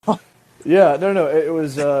Yeah, no. It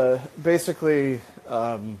was basically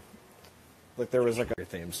like there was like a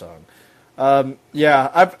theme song.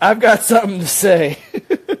 Yeah, I've got something to say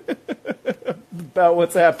about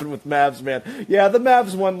what's happened with Mavs, man. Yeah, the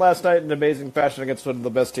Mavs won last night in amazing fashion against one of the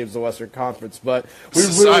best teams in the Western Conference, but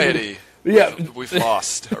Society. We've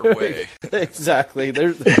lost our way. Exactly.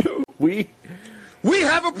 We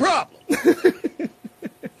have a problem.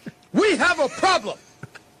 We have a problem.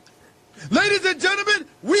 Ladies and gentlemen,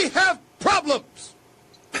 we have problems.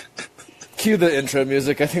 Cue the intro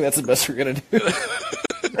music. I think that's the best we're gonna do.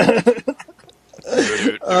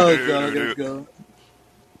 Oh god, I gotta go.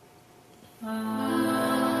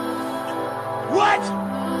 What?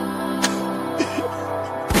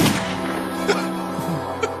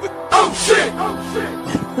 Oh shit! Oh shit!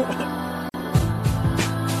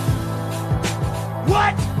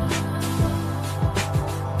 What?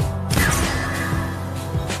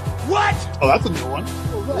 What? Oh, that's a new one.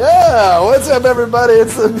 Yeah, what's up, everybody?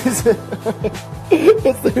 It's the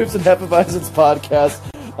it's the Hoops and Hefeweizens podcast.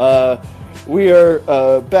 We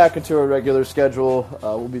are back into our regular schedule.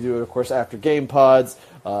 We'll be doing, of course, after game pods.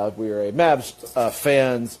 We are a Mavs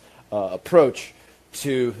fans approach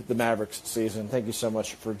to the Mavericks season. Thank you so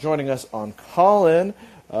much for joining us on Call-In.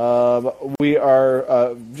 We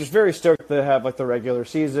are just very stoked to have like the regular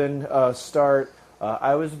season start.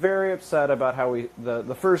 I was very upset about how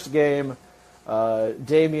the first game,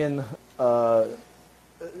 Damian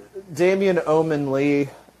Omen Lee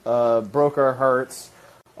broke our hearts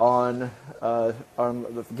on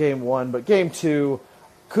the game one, but game two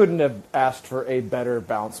couldn't have asked for a better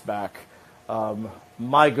bounce back.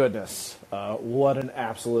 My goodness, what an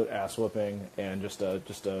absolute ass whooping, and just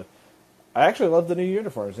a. I actually love the new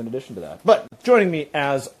uniforms in addition to that. But joining me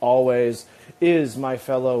as always is my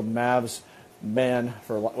fellow Mavs man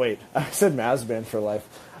for life. Wait, I said Mavs man for life.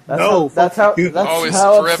 That's always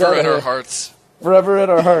how forever in our hearts. Forever in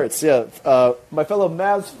our hearts, yeah. My fellow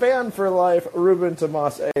Mavs fan for life, Ruben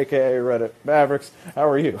Tomas, a.k.a. Reddit Mavericks. How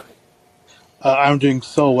are you? I'm doing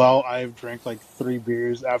so well. I've drank like 3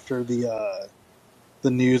 beers after the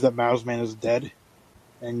news that Mavs man is dead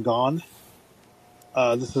and gone.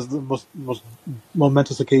 This is the most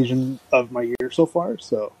momentous occasion of my year so far,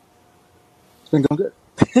 so it's been going good.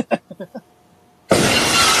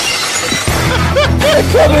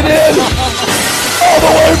 Coming in all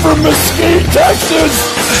the way from Mesquite, Texas,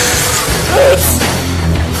 it's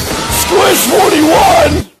Squish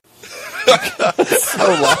 41. It's so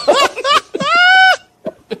loud.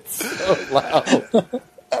 It's so loud.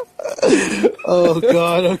 Oh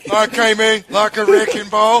god, okay. I came in like a wrecking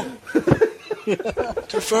ball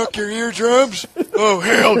to fuck your eardrums. Oh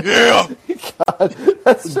hell yeah! God,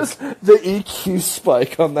 that's just the EQ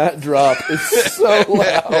spike on that drop is so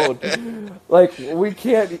loud. Like we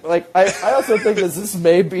can't. Like I also think that this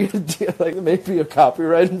may be a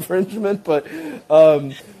copyright infringement, but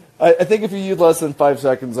I think if you use less than 5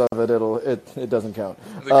 seconds of it, it doesn't count.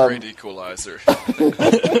 The great equalizer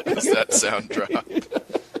is that sound drop.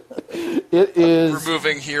 It is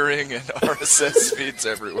removing hearing and RSS feeds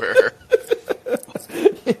everywhere.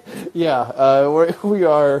 Yeah, we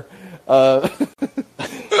are.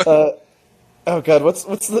 Oh god,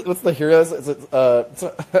 what's the heroes? Is it?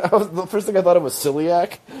 The first thing I thought it was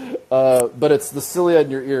celiac, but it's the cilia in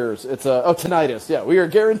your ears. It's tinnitus. Yeah, we are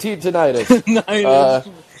guaranteed tinnitus. Tinnitus.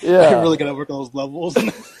 Yeah, I really gotta work on those levels.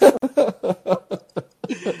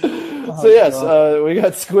 So yes, we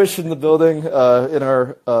got Squish in the building in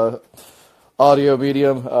our audio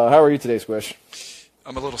medium. How are you today, Squish?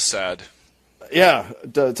 I'm a little sad. Yeah,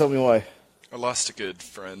 tell me why. I lost a good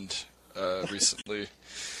friend recently.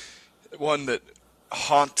 One that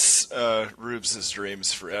haunts Rubes'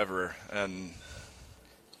 dreams forever, and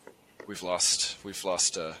we've lost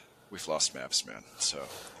Mavs, man. So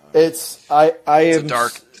it's a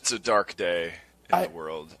dark day in the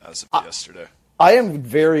world as of yesterday. I am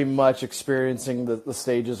very much experiencing the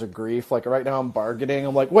stages of grief. Like right now, I'm bargaining.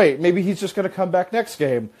 I'm like, wait, maybe he's just going to come back next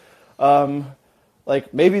game.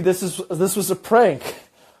 Like maybe this was a prank.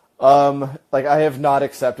 Like I have not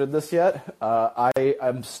accepted this yet.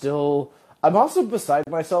 I'm also beside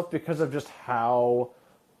myself because of just how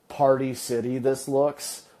Party City this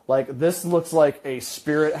looks. Like this looks like a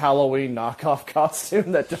Spirit Halloween knockoff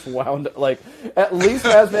costume that just wound up. Like at least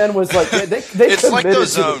Mavsman was like they it's committed like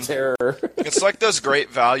those, to the terror. It's like those Great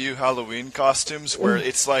Value Halloween costumes where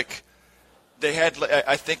it's like they had.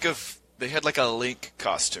 They had like a Link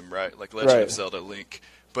costume, right? Like Legend of Zelda Link,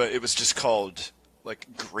 but it was just called like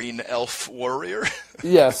Green Elf Warrior.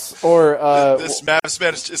 Yes, or this Mavs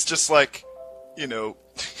man is just like,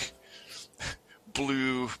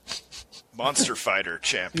 blue Monster Fighter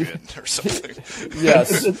champion or something.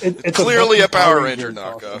 Yes. It's Clearly a Power Ranger Ranger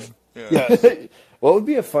knockoff. Yeah. Yeah. What would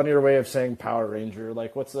be a funnier way of saying Power Ranger?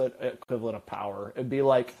 Like, what's the equivalent of power? It'd be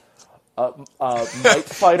like Might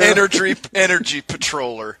Fighter. Energy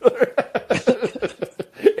Patroller.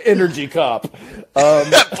 Energy Cop.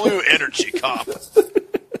 Blue Energy Cop.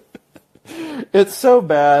 It's so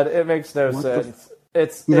bad. It makes no sense.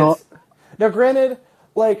 It's now, granted,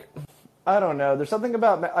 like, I don't know. There's something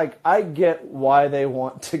about, like, I get why they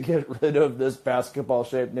want to get rid of this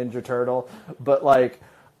basketball-shaped Ninja Turtle, but, like,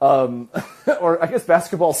 or I guess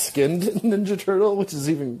basketball-skinned Ninja Turtle, which is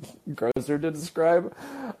even grosser to describe.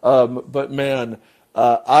 But, man,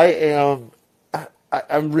 I'm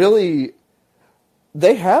really...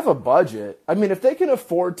 They have a budget. I mean, if they can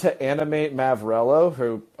afford to animate Mavrello,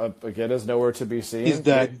 who again is nowhere to be seen, he's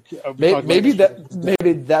dead. Maybe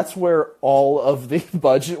that's where all of the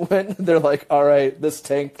budget went. They're like, all right, this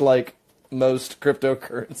tanked like most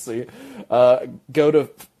cryptocurrency. Go to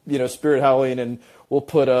Spirit Halloween, and we'll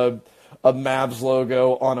put a Mavs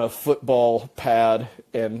logo on a football pad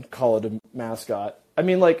and call it a mascot. I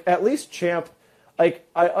mean, like, at least Champ,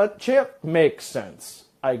 Champ makes sense.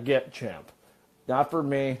 I get Champ. Not for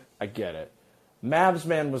me. I get it. Mavs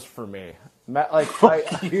Man was for me.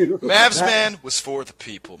 Mavs Man was for the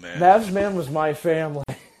people, man. Mavs Man was my family.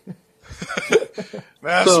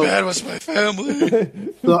 Mavs Man was my family.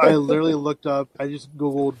 So I literally looked up. I just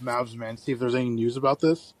googled Mavs Man, see if there's any news about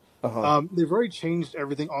this. Uh-huh. They've already changed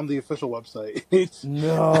everything on the official website.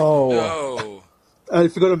 No.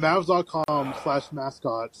 If you go to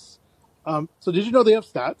Mavs.com/mascots. So did you know they have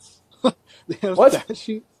stats? They have stat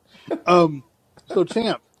sheets. So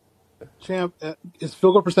Champ, his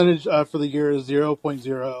field goal percentage for the year is 0.0,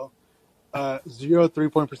 0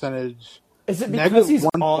 3-point percentage. Is it because he's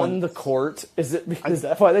on the court? Is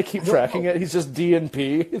that why they keep tracking it? He's just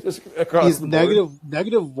DNP just across he's the board.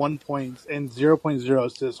 negative 1 point and 0.0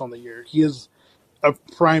 assists on the year. He is a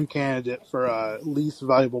prime candidate for least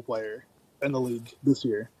valuable player in the league this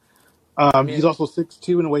year. He's also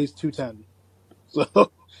 6'2" and weighs 210.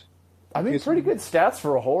 So I mean, pretty good stats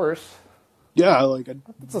for a horse. Yeah,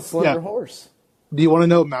 it's a slender horse. Do you want to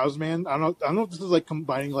know Mouse Man? I don't know if this is like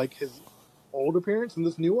combining like his old appearance and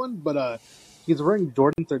this new one, but he's wearing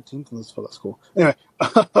Jordan 13th in this. So that's cool. Anyway,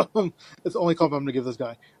 it's the only compliment I'm gonna give this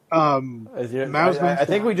guy. I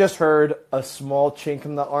think we just heard a small chink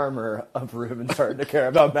in the armor of Ruben starting to care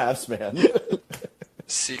about Mavs Man.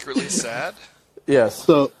 Secretly sad? Yes.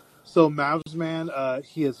 So Mavs Man,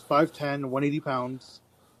 he is 5'10", 180 pounds.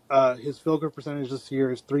 His field goal percentage this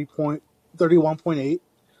year is 31.8.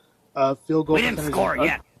 Field goal. We didn't score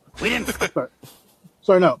yet. We didn't.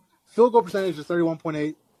 Sorry, no. Field goal percentage is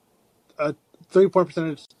 31.8. 3-point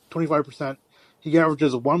percentage 25%. He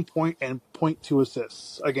averages 1 point and 0.2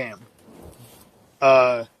 assists a game.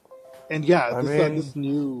 And yeah, this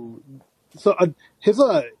new. So his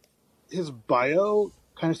bio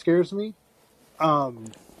kind of scares me.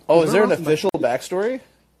 Is there an official backstory?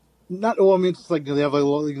 Not. Well, I mean, it's like they have like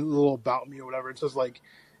a little about me or whatever. It's just like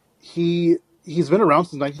he's been around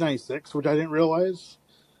since 1996, which I didn't realize.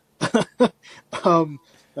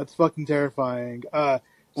 That's fucking terrifying.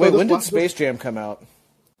 Wait, when did Space Jam come out?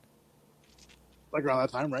 Like around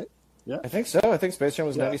that time, right? Yeah, I think so. I think Space Jam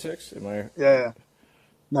was 96. Am I? Yeah.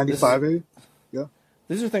 95, maybe. Yeah.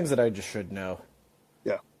 These are things that I just should know.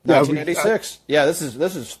 Yeah. 1996. Yeah, this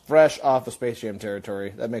is fresh off of Space Jam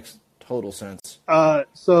territory. That makes total sense.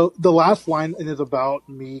 So the last line in his about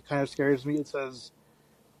me kind of scares me. It says,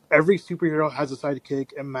 "Every superhero has a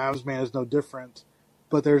sidekick, and Mavs Man is no different,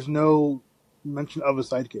 but there's no mention of a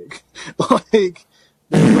sidekick."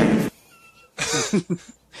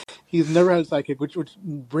 He's never had a sidekick, which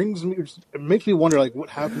makes me wonder, like, what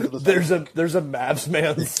happened to the sidekick? There's a Mavs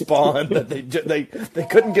Man spawn that they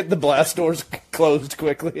couldn't get the blast doors closed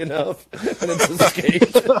quickly enough, and it's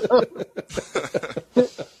escaped.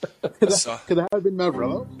 Could that have been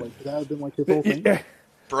Mavrello? Like, could that have been like his whole thing?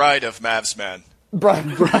 Bride of Mavs Man. Bride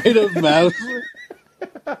of Mavs.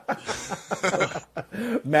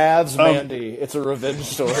 Mavs Mandy. It's a revenge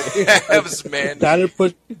story. Mavs Mandy.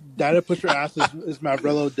 Data push your ass. Is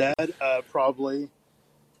Mavrello dead? Probably.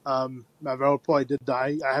 Mavrello probably did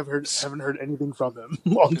die. I haven't heard anything from him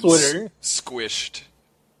on Twitter. Squished.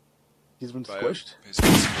 He's been squished? He's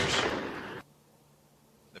been squished.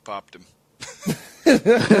 They popped him.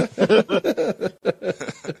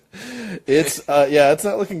 It's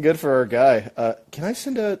not looking good for our guy. Can I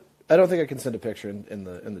send a? I don't think I can send a picture in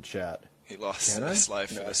the chat. He lost his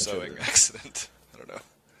life in a sewing accident. I don't know.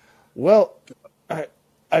 Well,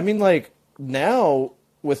 I mean, like, now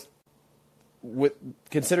with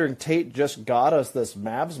considering Tate just got us this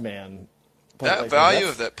Mavs Man That value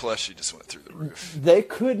of that plushie just went through the roof. They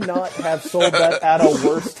could not have sold that at a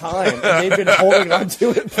worse time, and they've been holding on to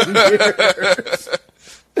it for years.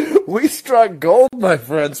 We struck gold, my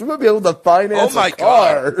friends. We might be able to finance a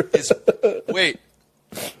car. God. Wait.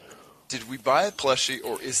 Did we buy a plushie,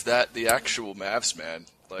 or is that the actual Mavs man?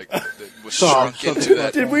 Like, that was shrunk into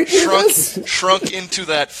that. Did we do this? Shrunk into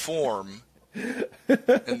that form,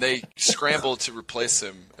 and they scrambled to replace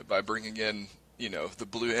him by bringing in, the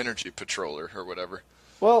Blue Energy Patroller or whatever.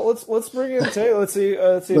 Well, let's bring in Tate. Let's see.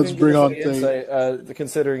 Let's bring on Tate. Insight,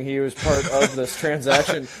 considering he was part of this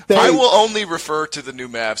transaction. I will only refer to the new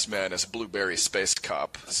Mavs man as Blueberry Space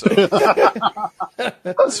Cop. So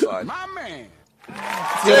that's fine. My man.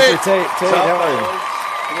 Tate, how are you?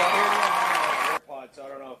 Y'all hear me? I'm on my AirPods, so I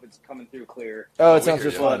don't know if it's coming through clear. Oh, it sounds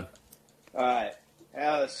just fine. All right.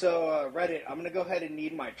 So Reddit, I'm gonna go ahead and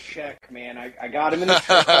need my check, man. I got him in the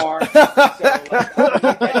car, so I'm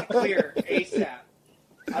gonna get it clear ASAP.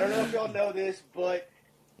 I don't know if y'all know this, but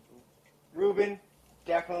Ruben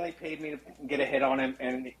definitely paid me to get a hit on him,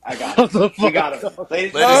 and I got him. We got him.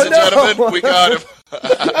 Ladies and gentlemen, we got him.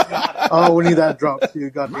 Oh, we need that drop too.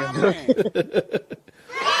 Goddamn.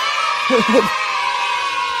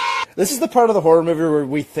 This is the part of the horror movie where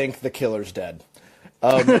we think the killer's dead.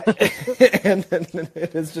 And then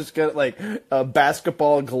it's just got like a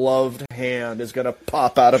basketball gloved hand is gonna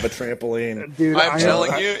pop out of a trampoline. Dude, I'm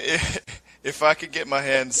telling you, if I could get my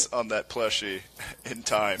hands on that plushie in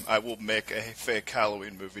time, I will make a fake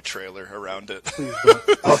Halloween movie trailer around it.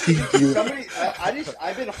 Somebody,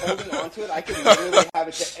 I've been holding on to it. I could literally have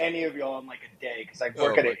it to any of y'all in like a day because I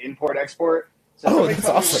work at an import-export. So that's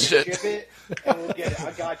awesome. Ship it, and we'll get it.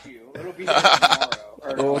 I got you. It'll be here tomorrow.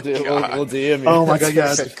 We'll DM you. Oh my god,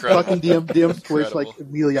 yeah. Fucking DM Squish like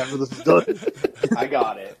immediately after this is done. I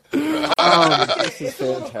got it. This is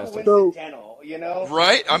fantastic. Coincidental,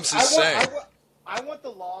 Right? I'm just saying. I want the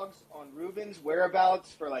logs on Ruben's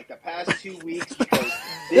whereabouts for like the past 2 weeks because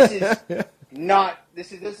it's not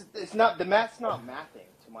the math's not mathing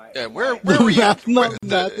to my. Yeah, where were you?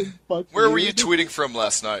 Where were you tweeting from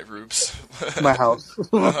last night, Rubes? My house.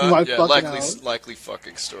 My fucking house. Likely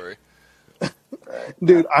fucking story.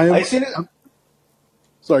 Dude, I seen it.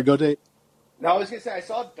 Sorry, go Tate. No, I was gonna say I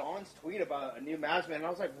saw Dawn's tweet about a new Mavs man, and I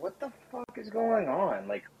was like, "What the fuck is going on?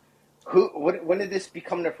 Like, when did this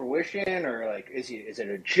become to fruition, or like, is it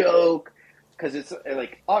a joke? Because it's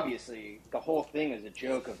like obviously the whole thing is a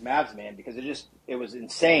joke of Mavs man because it was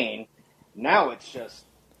insane. Now it's just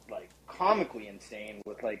like comically insane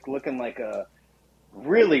with like looking like a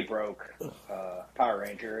really broke Power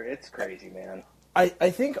Ranger. It's crazy, man. I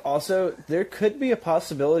think also there could be a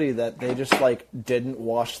possibility that they just like didn't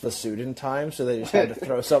wash the suit in time, so they just had to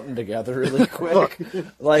throw something together really quick.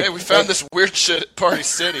 Like, hey, we found this weird shit at Party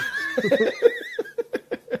City.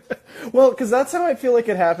 Well, because that's how I feel like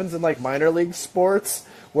it happens in like minor league sports,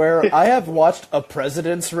 where I have watched a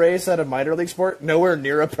president's race at a minor league sport nowhere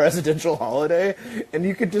near a presidential holiday, and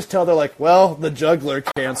you could just tell they're like, well, the juggler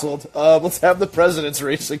canceled. Let's have the president's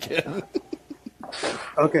race again.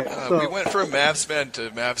 Okay, so we went from Mavs man to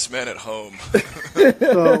Mavs man at home.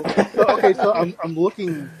 so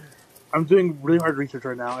I'm doing really hard research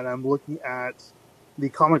right now, and I'm looking at the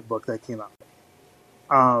comic book that came out,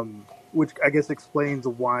 which I guess explains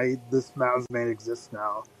why this Mavs man exists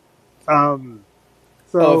now.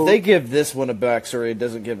 If they give this one a backstory, it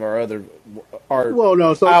doesn't give our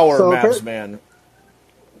Mavs man.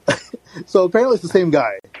 So apparently it's the same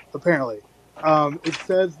guy. Apparently, it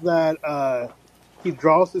says that he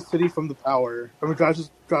draws his city from the power. I mean, draws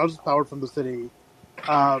his power from the city.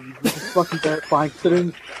 Which is fucking terrifying.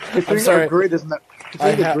 Considering the grid isn't that.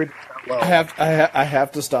 I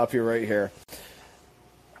have to stop you right here.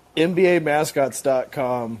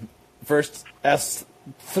 NBAmascots.com first asks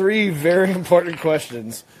 3 very important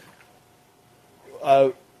questions.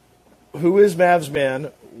 Who is Mavs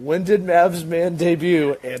Man? When did Mavs Man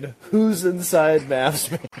debut? And who's inside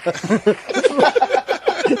Mavs Man?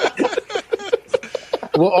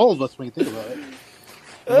 Well, all of us when you think about it.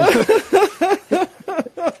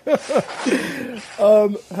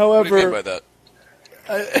 However, what do you mean by that?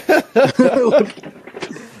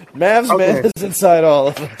 Mavs Man is inside all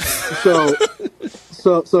of us. So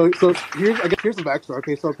here's the backstory.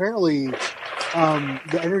 Okay, so apparently,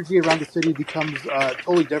 the energy around the city becomes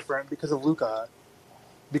totally different because of Luka.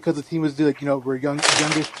 Because the team was like, we're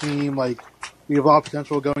youngest team, like we have a lot of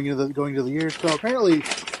potential going into the year. So apparently,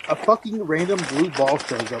 a fucking random blue ball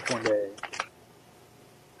shows up one day,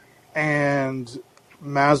 and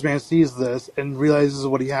Mavs Man sees this and realizes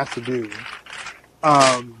what he has to do.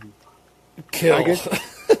 Kill. I guess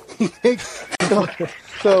he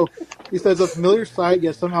So he says a familiar sight,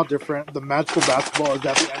 yet somehow different. The magical basketball is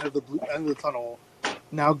at the end of the tunnel,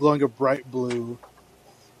 now glowing a bright blue.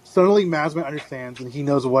 Suddenly, Mavsman understands, and he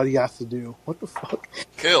knows what he has to do. What the fuck?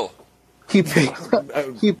 Kill. He picks up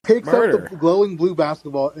the glowing blue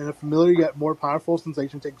basketball, and a familiar yet more powerful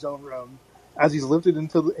sensation takes over him as he's lifted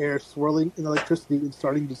into the air, swirling in electricity and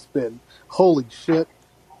starting to spin. Holy shit!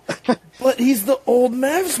 But he's the old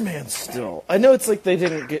Mavs man still. I know it's like they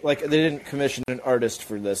didn't commission an artist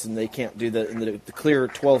for this, and they can't do that in the clear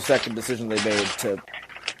 12-second decision they made to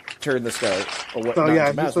turn this guy or what.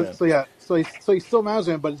 So he's still Mavs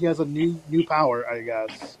man, but he has a new power, I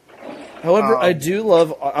guess. However, I do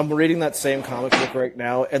love. I'm reading that same comic book right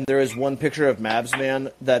now, and there is one picture of Mavs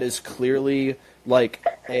man that is clearly like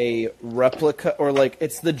a replica, or like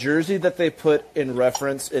it's the jersey that they put in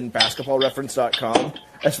reference in basketballreference.com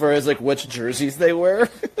as far as like which jerseys they wear.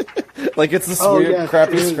 Like it's this weird,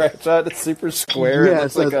 crappy scratch shot. It's super square.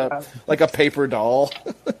 Yes, it looks like a paper doll.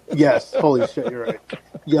 Yes, holy shit, you're right.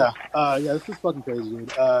 Yeah, this is fucking crazy,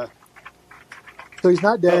 dude. So he's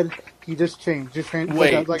not dead. He just changed.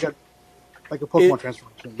 Wait. Like a Pokemon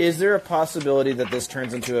transformation. Is there a possibility that this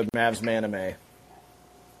turns into a Mavs anime?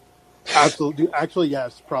 Absolutely. Actually,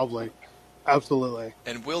 yes, probably. Absolutely.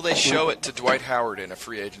 And will they show it to Dwight Howard in a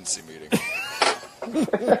free agency meeting?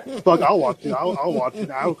 Fuck, I'll watch it. I'll watch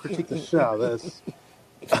it. I'll critique the shit out of this.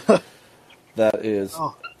 That is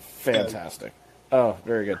fantastic. Oh,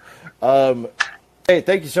 very good. Hey,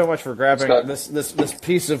 thank you so much for grabbing this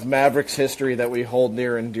piece of Mavericks history that we hold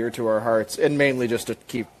near and dear to our hearts, and mainly just to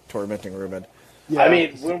keep tormenting Ruben. Yeah. I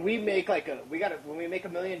mean, when we make when we make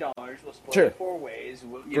 $1 million, we'll split it 4 ways.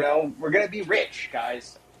 We're gonna be rich,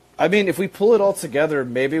 guys. I mean, if we pull it all together,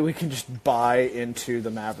 maybe we can just buy into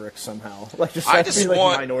the Mavericks somehow. Like,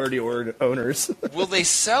 minority owners. Will they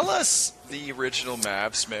sell us the original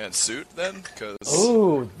Mavs man suit then?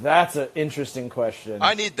 Ooh, that's an interesting question.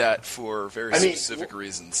 I need that for very specific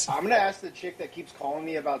reasons. I'm gonna ask the chick that keeps calling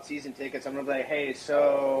me about season tickets. I'm gonna be like, hey,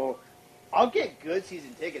 so I'll get good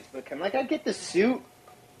season tickets, but can I get the suit?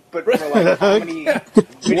 But for like how many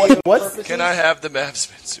purposes? Can I have the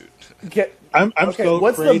Mavs man suit? I'm okay, so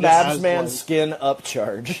what's the afraid Mavs man skin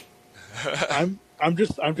upcharge? I'm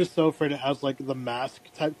just so afraid it has like the mask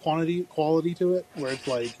type quality to it, where it's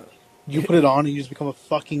like you put it on and you just become a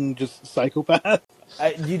fucking just psychopath.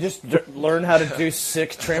 You just learn how to do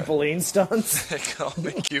sick trampoline stunts.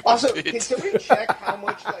 Also, can somebody check how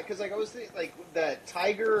much? Because I was thinking, like the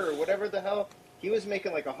Tiger or whatever the hell, he was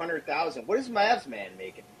making like 100,000. What is Mavs man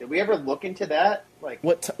making? Did we ever look into that? Like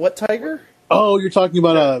what Tiger? Oh, you're talking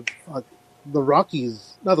about the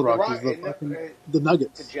Rockies, not the Rockies, the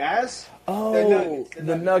Nuggets. The Jazz? Oh,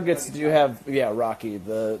 the Nuggets do have Rocky.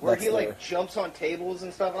 Where he jumps on tables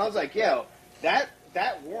and stuff. And I was like, yo, that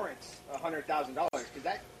warrants $100,000 because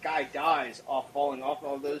that guy dies falling off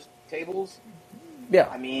all those tables. Yeah,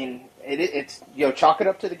 I mean it's chalk it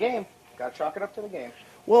up to the game. Got to chalk it up to the game.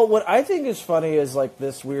 Well, what I think is funny is like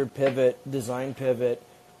this weird design pivot.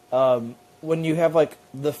 When you have like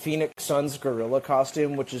the Phoenix Suns gorilla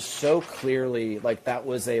costume, which is so clearly like that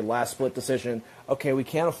was a last split decision. Okay, we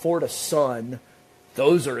can't afford a sun;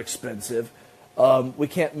 those are expensive. We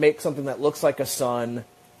can't make something that looks like a sun;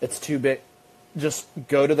 it's too big. Just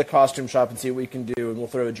go to the costume shop and see what we can do, and we'll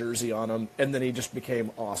throw a jersey on him. And then he just became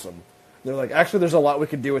awesome. They're like, actually, there's a lot we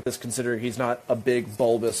can do with this, considering he's not a big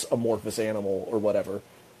bulbous amorphous animal or whatever.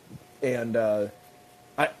 And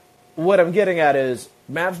what I'm getting at is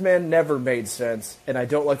Mavs Man never made sense, and I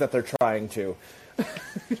don't like that they're trying to.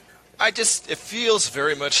 It feels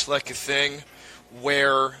very much like a thing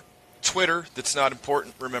where Twitter, that's not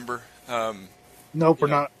important, remember? Nope, we're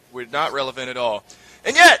not. We're not relevant at all.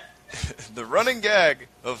 And yet, the running gag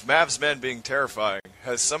of Mavs Man being terrifying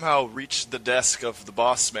has somehow reached the desk of the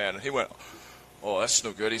boss man. He went, oh, that's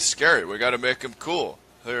no good. He's scary. We got to make him cool.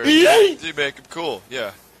 You make him cool,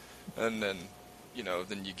 yeah. And then,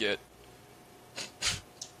 then you get,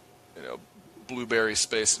 Blueberry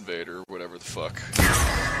Space Invader or whatever the fuck.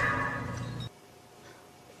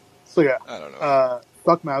 So yeah, I don't know.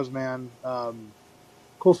 Fuck Mavs Man.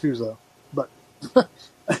 Cool shoes though, but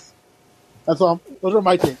that's all. Those are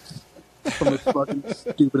my takes from this fucking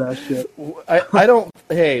stupid ass shit. I don't.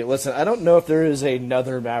 Hey, listen. I don't know if there is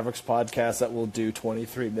another Mavericks podcast that will do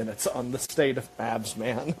 23 minutes on the state of Mavs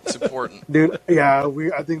Man. It's important, dude. Yeah,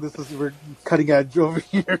 I think we're cutting edge over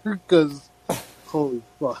here because holy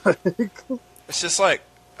fuck. It's just like,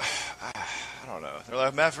 I don't know. They're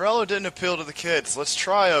like, Mavrello didn't appeal to the kids. Let's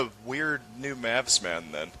try a weird new Mavs man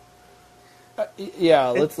then.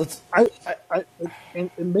 Let's.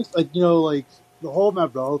 It makes like the whole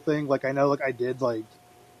Mavrello thing. Like I know, like I did like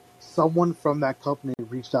someone from that company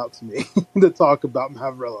reached out to me to talk about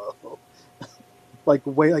Mavrello,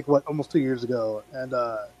 almost 2 years ago, and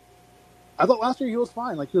I thought last year he was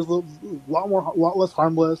fine. Like he was a lot less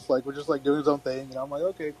harmless. Like we're just like doing his own thing, and I'm like,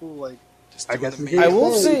 okay, cool. Like I guess I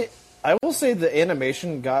will say the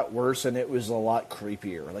animation got worse and it was a lot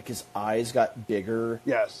creepier. Like his eyes got bigger.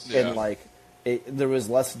 Yes. And there was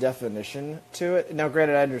less definition to it. Now,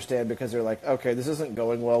 granted, I understand because they're like, okay, this isn't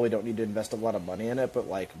going well. We don't need to invest a lot of money in it. But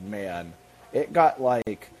like, man, it got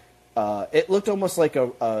like it looked almost like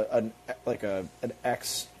an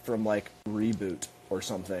X from like Reboot or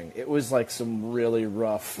something. It was like some really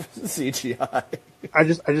rough CGI. I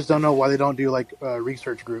just don't know why they don't do like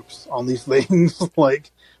research groups on these things like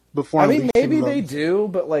before. I mean, maybe they do,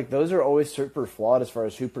 but like those are always super flawed as far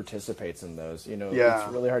as who participates in those. You know,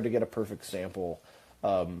 It's really hard to get a perfect sample.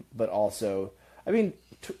 But also, I mean,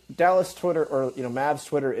 Dallas Twitter or Mavs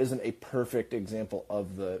Twitter isn't a perfect example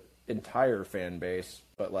of the entire fan base,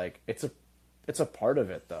 but like it's a part of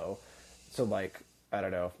it though. So like I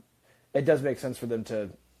don't know. It does make sense for them to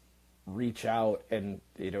reach out and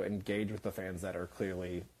engage with the fans that are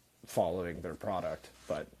clearly following their product,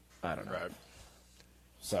 but I don't know. Right.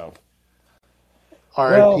 So,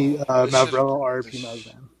 R.I.P. Mavrello, R.I.P.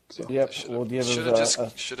 Mavsman. So. Yep, we'll give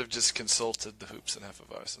should have just consulted the Hoops and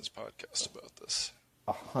Hefeweizens podcast about this.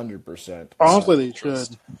 100%. Honestly, they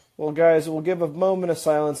should. Well, guys, we'll give a moment of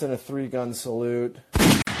silence and a 3-gun salute.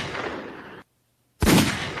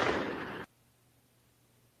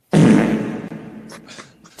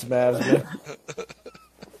 Mavs.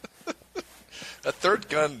 A third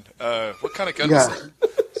gun. What kind of gun was that?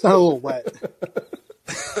 It's not a little wet.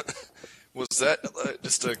 Was that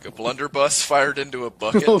just a blunderbuss fired into a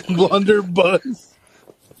bucket? Blunderbuss.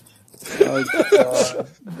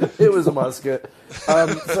 It was a musket.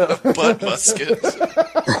 Butt musket.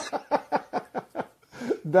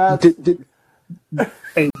 Did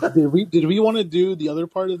we want to do the other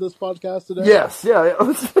part of this podcast today? Yes. Yeah.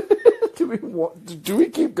 Do we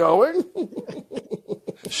keep going?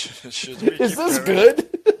 Should we Is this going? good?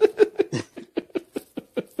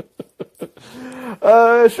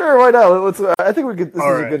 Sure, why not? I think we could. This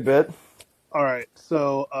is a good bit. All right.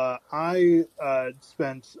 So I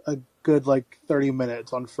spent a good 30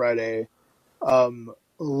 minutes on Friday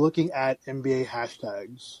looking at NBA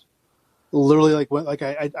hashtags. Literally, I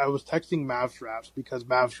was texting Mavs Drafts because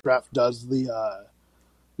Mavs Draft does the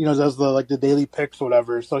the daily picks or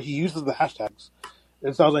whatever. So he uses the hashtags.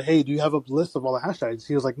 And so I was like, hey, do you have a list of all the hashtags?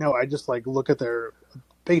 He was like, no, I just look at their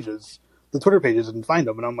pages, the Twitter pages, and find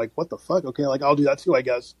them. And I'm like, what the fuck? Okay, I'll do that too, I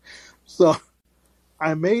guess. So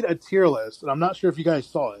I made a tier list, and I'm not sure if you guys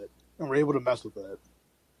saw it and were able to mess with it.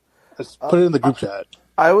 I just put it in the group chat.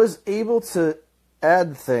 I was able to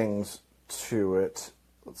add things to it.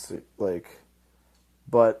 Let's see,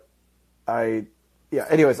 but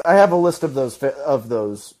anyways, I have a list of those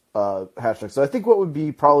hashtags. So I think what would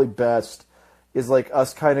be probably best is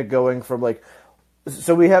us kind of going from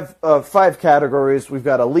so we have 5 categories. We've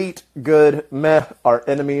got elite, good, meh, our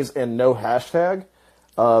enemies, and no hashtag.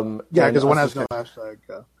 Because one has no hashtag.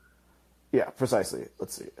 Yeah, precisely.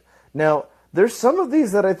 Let's see. Now, there's some of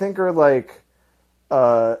these that I think are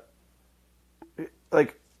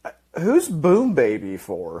who's Boom Baby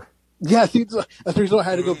for? Yeah, that's the reason I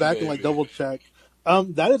had to go back and double check.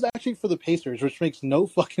 That is actually for the Pacers, which makes no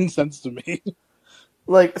fucking sense to me.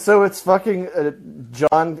 So it's fucking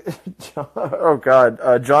John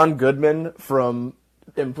Goodman from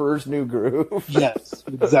Emperor's New Groove. Yes,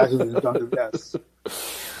 exactly. Yes.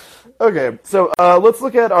 Okay, so let's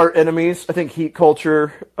look at our enemies. I think Heat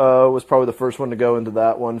Culture was probably the first one to go into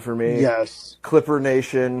that one for me. Yes. Clipper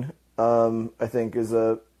Nation, I think is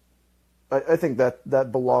I think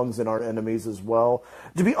that belongs in our enemies as well.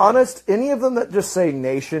 To be honest, any of them that just say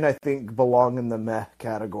nation, I think belong in the meh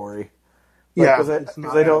category. Because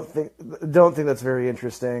I don't think that's very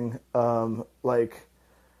interesting. Bulls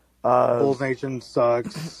Nation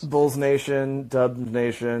sucks. Bulls Nation, Dub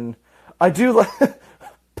Nation. I do like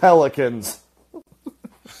Pelicans.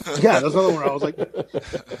 Yeah, that's another one. I was like,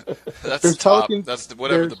 that's top. Pelicans, that's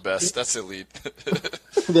whatever the best. That's elite.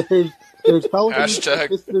 There's Pelicans, hashtag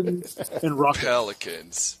Pistons, and Rockets.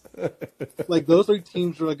 Pelicans. Those 3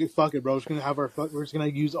 teams are fuck it, bro. We're just gonna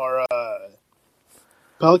use our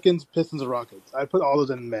Pelicans, Pistons, and Rockets. I put all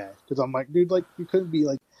those in meh because I'm like, dude, you couldn't be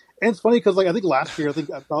and it's funny because I think last year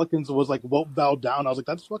Pelicans was won't bow down. I was like,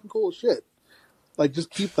 that's fucking cool as shit.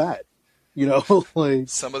 Just keep that,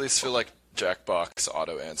 Some of these feel like Jackbox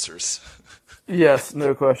auto answers. Yes,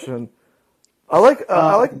 no question. I like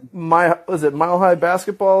Mile High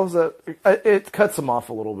Basketball. Is that it cuts them off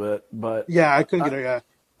a little bit, but yeah, I couldn't get it. Yeah,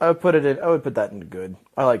 I would put it in. I would put that in good.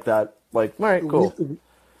 I like that. Like, all right, cool.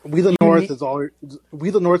 We the North is all. We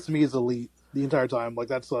the North to me is elite the entire time. Like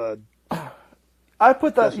that's I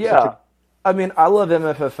put that. That's Yeah. I mean, I love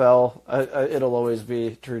MFFL. It'll always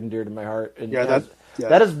be true and dear to my heart. And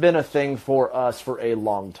that has been a thing for us for a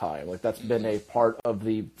long time. Like that's been a part of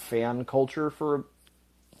the fan culture for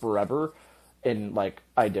forever. And like,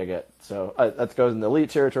 I dig it. So that goes in the elite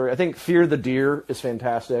territory. I think Fear the Deer is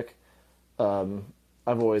fantastic. I've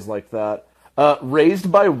always liked that.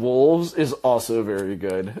 Raised by Wolves is also very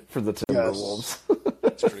good for the Timberwolves.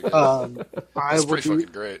 That's pretty good. That's pretty fucking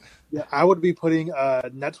great. Yeah, I would be putting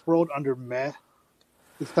Nets World under meh.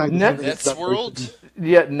 Nets World?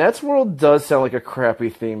 Yeah, Nets World does sound like a crappy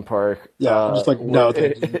theme park. Yeah, just like, no.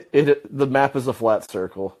 The map is a flat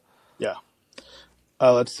circle. Yeah.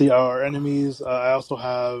 Let's see our enemies. I also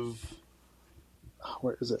have...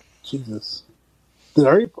 Where is it? Jesus. Did I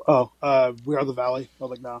already... We Are the Valley. I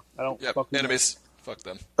was like, no, I don't fuck enemies. Fuck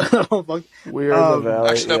them. I don't fuck... We Are the Valley.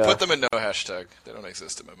 Actually, no, yeah. Put them in no hashtag. They don't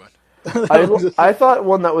exist in my mind. I thought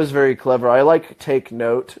one that was very clever. I like Take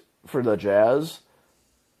Note for the Jazz,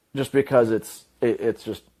 just because it's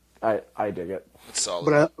just I dig it. It's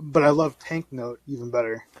solid. But I love Tank Note even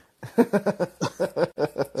better.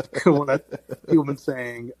 What you've been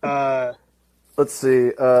saying. Let's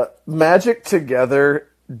see. Magic Together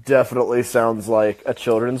definitely sounds like a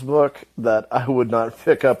children's book that I would not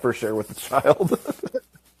pick up or share with a child.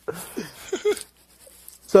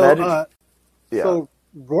 So yeah. So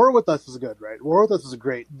Roar With Us is good, right? Roar With Us is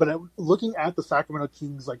great, but looking at the Sacramento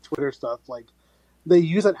Kings like Twitter stuff, like they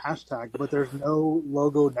use that hashtag, but there's no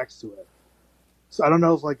logo next to it. So I don't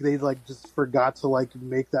know if like they like just forgot to like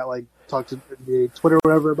make that like talk to the Twitter or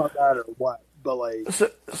whatever about that or what. But like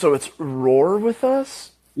so it's Roar With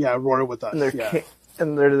Us? Yeah, Roar With Us.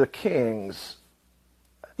 And they're the Kings.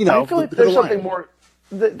 You know, I feel like there's something more.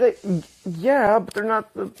 Yeah, but they're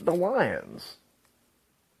not the Lions.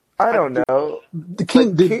 I don't know. The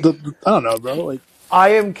King. I don't know, bro. Like, I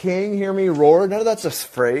am king. Hear me roar. None of that's a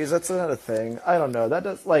phrase. That's not a thing. I don't know. That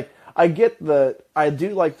does like. I do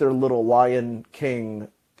like their little Lion King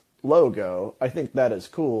logo. I think that is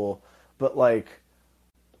cool. But like,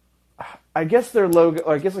 I guess their logo.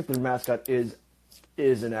 I guess like their mascot is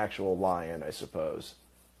an actual lion, I suppose.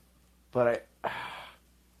 But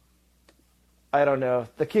I don't know.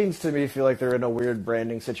 The Kings to me feel like they're in a weird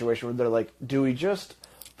branding situation where they're like, do we just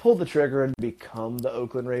pull the trigger and become the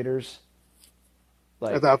Oakland Raiders?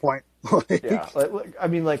 Like, at that point. Yeah. I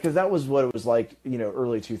mean, because that was what it was like,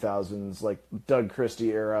 early 2000s, like Doug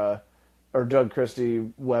Christie era, or Doug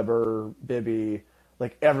Christie, Weber, Bibby.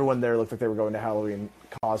 Like, everyone there looked like they were going to Halloween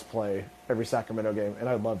cosplay every Sacramento game, and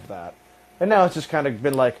I loved that. And now it's just kind of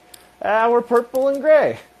been like, we're purple and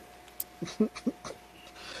gray.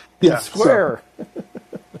 Yeah. Square.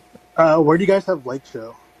 So, where do you guys have Lake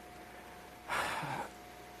Show?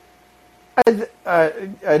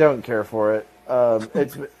 I don't care for it.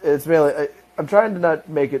 It's mainly I'm trying to not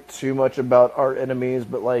make it too much about our enemies,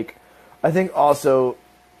 but like I think also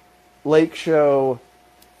Lake Show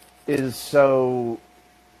is so.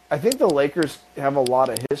 I think the Lakers have a lot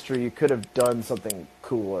of history. You could have done something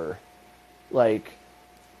cooler, like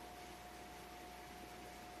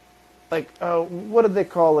what did they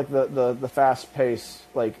call like the fast pace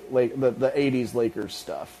like the '80s Lakers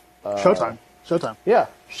stuff? Showtime. Yeah,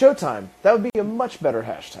 Showtime. That would be a much better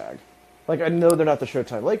hashtag. Like, I know they're not the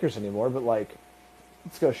Showtime Lakers anymore, but, like,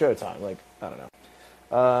 let's go Showtime. Like, I don't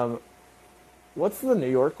know. What's the New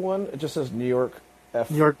York one? It just says New York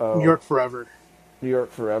F. New York Forever. New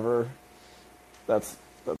York Forever. That's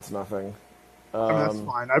nothing. I mean, that's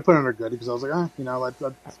fine. I put it under good because I was like,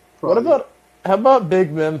 that's probably... How about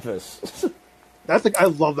Big Memphis? That's like, I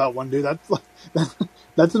love that one, dude.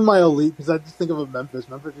 That's in my elite because I just think of a Memphis.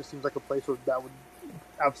 Memphis just seems like a place where that would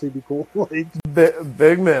absolutely be cool. Like,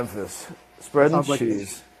 Big Memphis. Spread and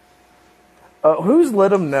cheese. Who's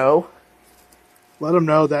Let 'Em Know? Let 'Em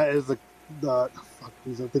Know that is the fuck,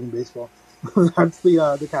 I'm thinking baseball. That's the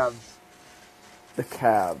Cavs. The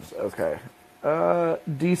Cavs, okay.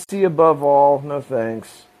 DC above all, no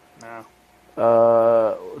thanks.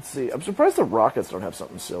 No. Let's see. I'm surprised the Rockets don't have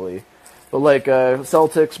something silly. But, like,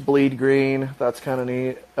 Celtics, Bleed Green, that's kind of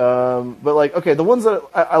neat. But, like, okay, the ones that...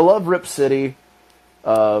 I love Rip City.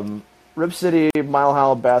 Rip City, Mile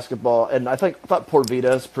High basketball, and I thought Port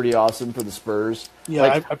Vita is pretty awesome for the Spurs. Yeah,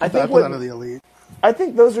 like, I put that under the elite. I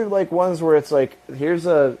think those are, like, ones where it's like, here's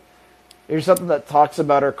something that talks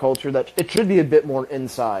about our culture that it should be a bit more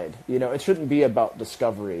inside. It shouldn't be about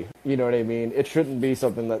discovery. You know what I mean? It shouldn't be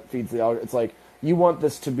something that feeds the algorithm. It's like, you want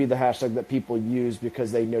this to be the hashtag that people use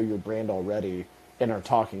because they know your brand already and are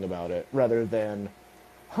talking about it, rather than,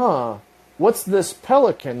 what's this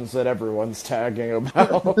Pelicans that everyone's tagging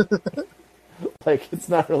about? Like, it's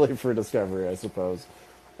not really for discovery, I suppose.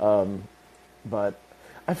 But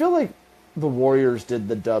I feel like the Warriors did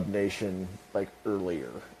the Dub Nation, like, earlier.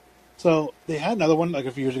 So they had another one like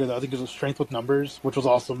a few years ago. That I think it was Strength with Numbers, which was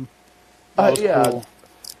awesome. That was cool.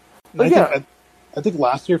 I think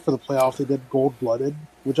last year for the playoffs they did Gold Blooded,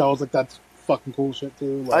 which I was like, that's fucking cool shit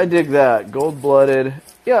too. Like, I dig that. Gold Blooded.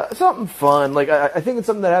 Yeah, something fun. Like, I think it's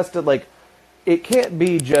something that has to, like, it can't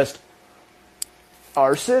be just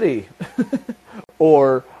our city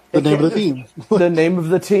or the name of the team. The name of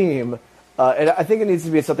the team. And I think it needs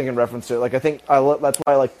to be something in reference to it. Like, I think that's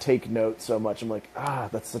why I like Take Note so much. I'm like,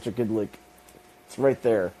 that's such a good, like, it's right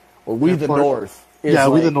there. Or We the North. We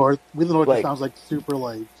the North. We the North like, sounds like super,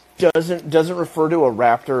 like... Doesn't refer to a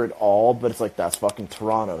Raptor at all, but it's like, that's fucking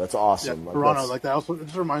Toronto. That's awesome. Yeah, like, Toronto. Like, that also, it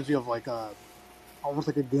just reminds me of, like, almost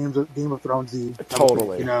like a Game of Thrones-y.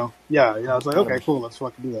 Totally. You know? Yeah, it's like, okay, cool, let's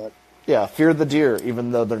fucking do that. Yeah, Fear the Deer,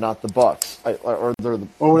 even though they're not the Bucks. Or they're the...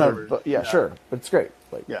 Or whatever. Yeah, sure. But it's great.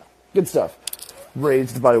 Like, yeah. Good stuff.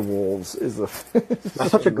 Raised by Wolves is a...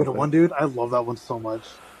 That's such a good one, dude. I love that one so much.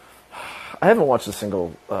 I haven't watched a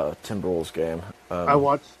single Timberwolves game. I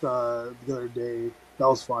watched the other day. That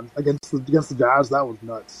was fun. Against the Jazz, that was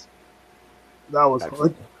nuts. That was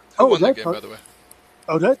like... I won that game, by the way.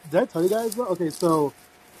 Oh, did I tell you guys? Okay, so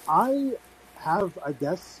I have, I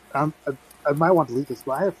guess... I might want to leak this,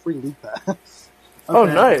 but I have free league pass. Oh,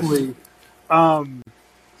 nice.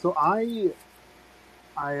 So I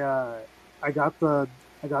got the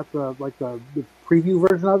preview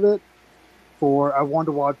version of it for. I wanted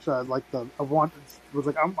to watch I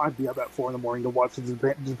might be up at 4 a.m. to watch the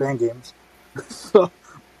band games. So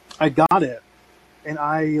I got it, and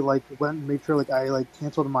I went and made sure I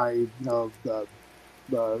canceled my the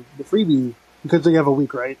freebie because they have a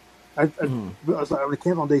week, right? I was going to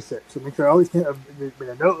cancel on day 6, so make sure I always made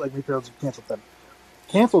a note, make sure I was canceled then.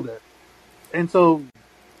 Canceled it, and so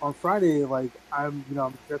on Friday, I'm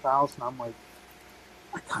at the house and I'm like,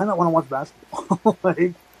 I kind of want to watch basketball.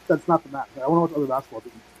 That's not the match. I want to watch other basketball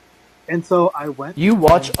teams. And so I went. You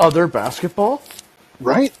watch other basketball?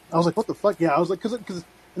 Right? I was like, what the fuck? Yeah, I was like, because on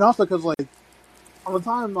the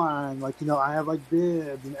timeline, I have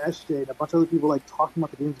Bibbs and SJ and a bunch of other people talking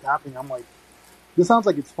about the games happening. I'm like, this sounds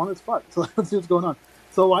like it's fun as fuck. So let's see what's going on.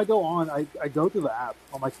 So I go on. I go through the app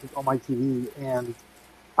on my TV, and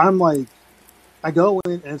I'm like, I go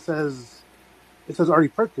in and it says already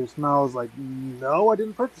purchased, and I was like, no, I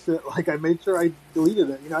didn't purchase it. I made sure I deleted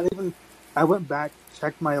it. I went back,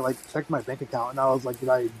 checked my bank account, and I was like, did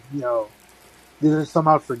I did I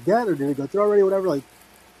somehow forget, or did it go through already? Whatever.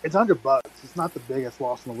 It's $100. It's not the biggest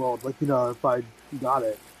loss in the world. If I got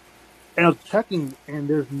it, and I was checking, and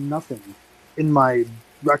there's nothing in my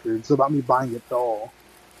records about me buying it at all.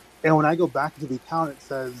 And when I go back to the account, it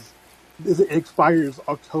says it expires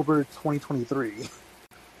October 2023.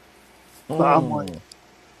 So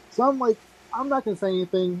I'm like, I'm not gonna say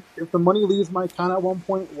anything. If the money leaves my account at one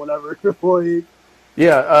point, whatever.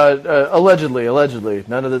 Yeah, allegedly.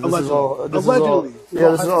 None of this. This is all. This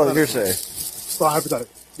is all hearsay. So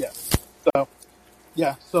hypothetical. Yeah. So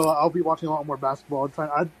yeah. So I'll be watching a lot more basketball.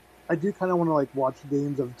 I do kind of want to watch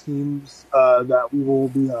games of teams that we will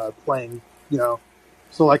be playing.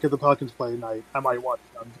 So if the Pelicans play tonight, I might watch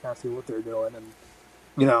them to kind of see what they're doing and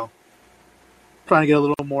trying to get a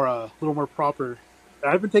little more proper.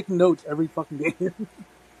 I've been taking notes every fucking game.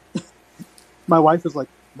 My wife is like,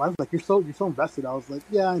 you're so invested. I was like,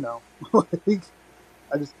 yeah, I know.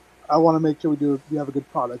 I want to make sure we have a good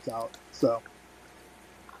product out. So,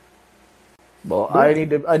 well, I need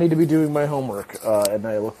to be doing my homework, and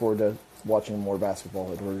I look forward to watching more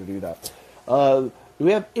basketball in order to do that. Do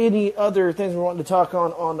we have any other things we want to talk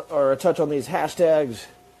on or touch on these hashtags?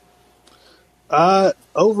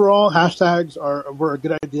 Overall, hashtags were a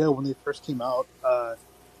good idea when they first came out.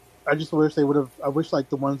 I just wish they would have. I wish the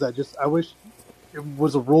ones that I wish it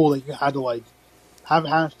was a rule that you had to have a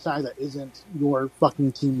hashtag that isn't your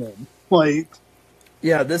fucking team name.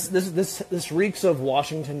 Yeah, this reeks of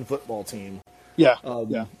Washington football team. Yeah,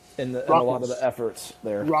 yeah, and a lot of the efforts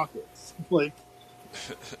there. Rockets,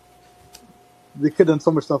 they could have done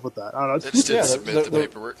so much stuff with that. I don't know. They just didn't submit the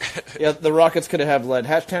paperwork. Yeah, the Rockets could have led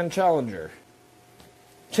hashtag Challenger.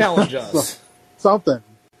 Challenge us. Something.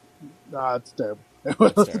 Nah, it's terrible. It's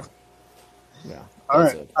terrible. Yeah. All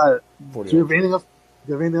right. Do you have anything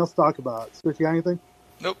else to talk about? Switch, you got anything?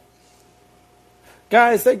 Nope.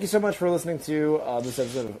 Guys, thank you so much for listening to this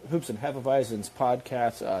episode of Hoops and Hefeweizens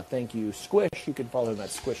podcast. Thank you, Squish. You can follow him at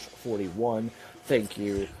Squish41. Thank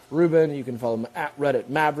you, Ruben. You can follow him at Reddit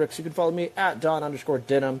Mavericks. You can follow me at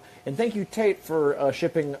Don_Denim. And thank you, Tate, for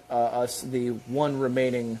shipping us the one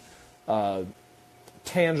remaining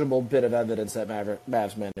tangible bit of evidence that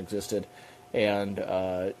Mavs Man existed. And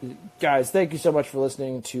guys, thank you so much for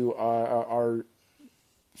listening to our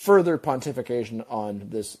further pontification on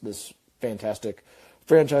this fantastic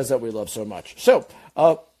franchise that we love so much. So,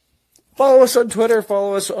 follow us on Twitter,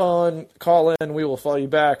 follow us on Call-In. We will follow you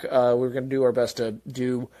back. We're going to do our best to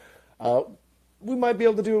do. We might be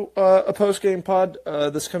able to do a post-game pod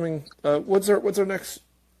this coming. What's the next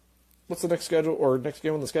schedule or next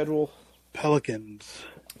game on the schedule? Pelicans.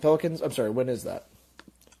 I'm sorry. When is that?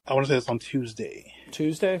 I want to say it's on Tuesday.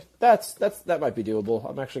 Tuesday? That might be doable.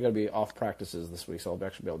 I'm actually going to be off practices this week, so I'll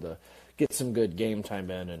actually be able to get some good game time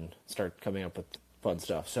in and start coming up with fun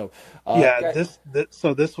stuff. So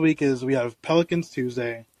this week we have Pelicans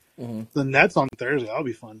Tuesday, the Nets on Thursday. That'll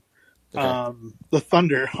be fun. Okay. The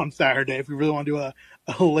Thunder on Saturday. If we really want to do a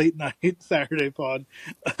late night Saturday pod,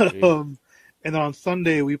 and then on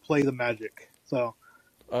Sunday we play the Magic. So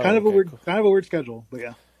kind of a weird schedule, but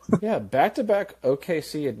yeah. Yeah, back-to-back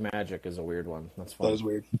OKC and Magic is a weird one. That's fun. That is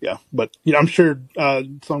weird. Yeah, but I'm sure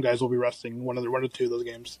some guys will be resting one or two of those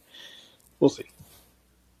games. We'll see.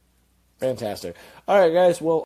 Fantastic. All right, guys. Well,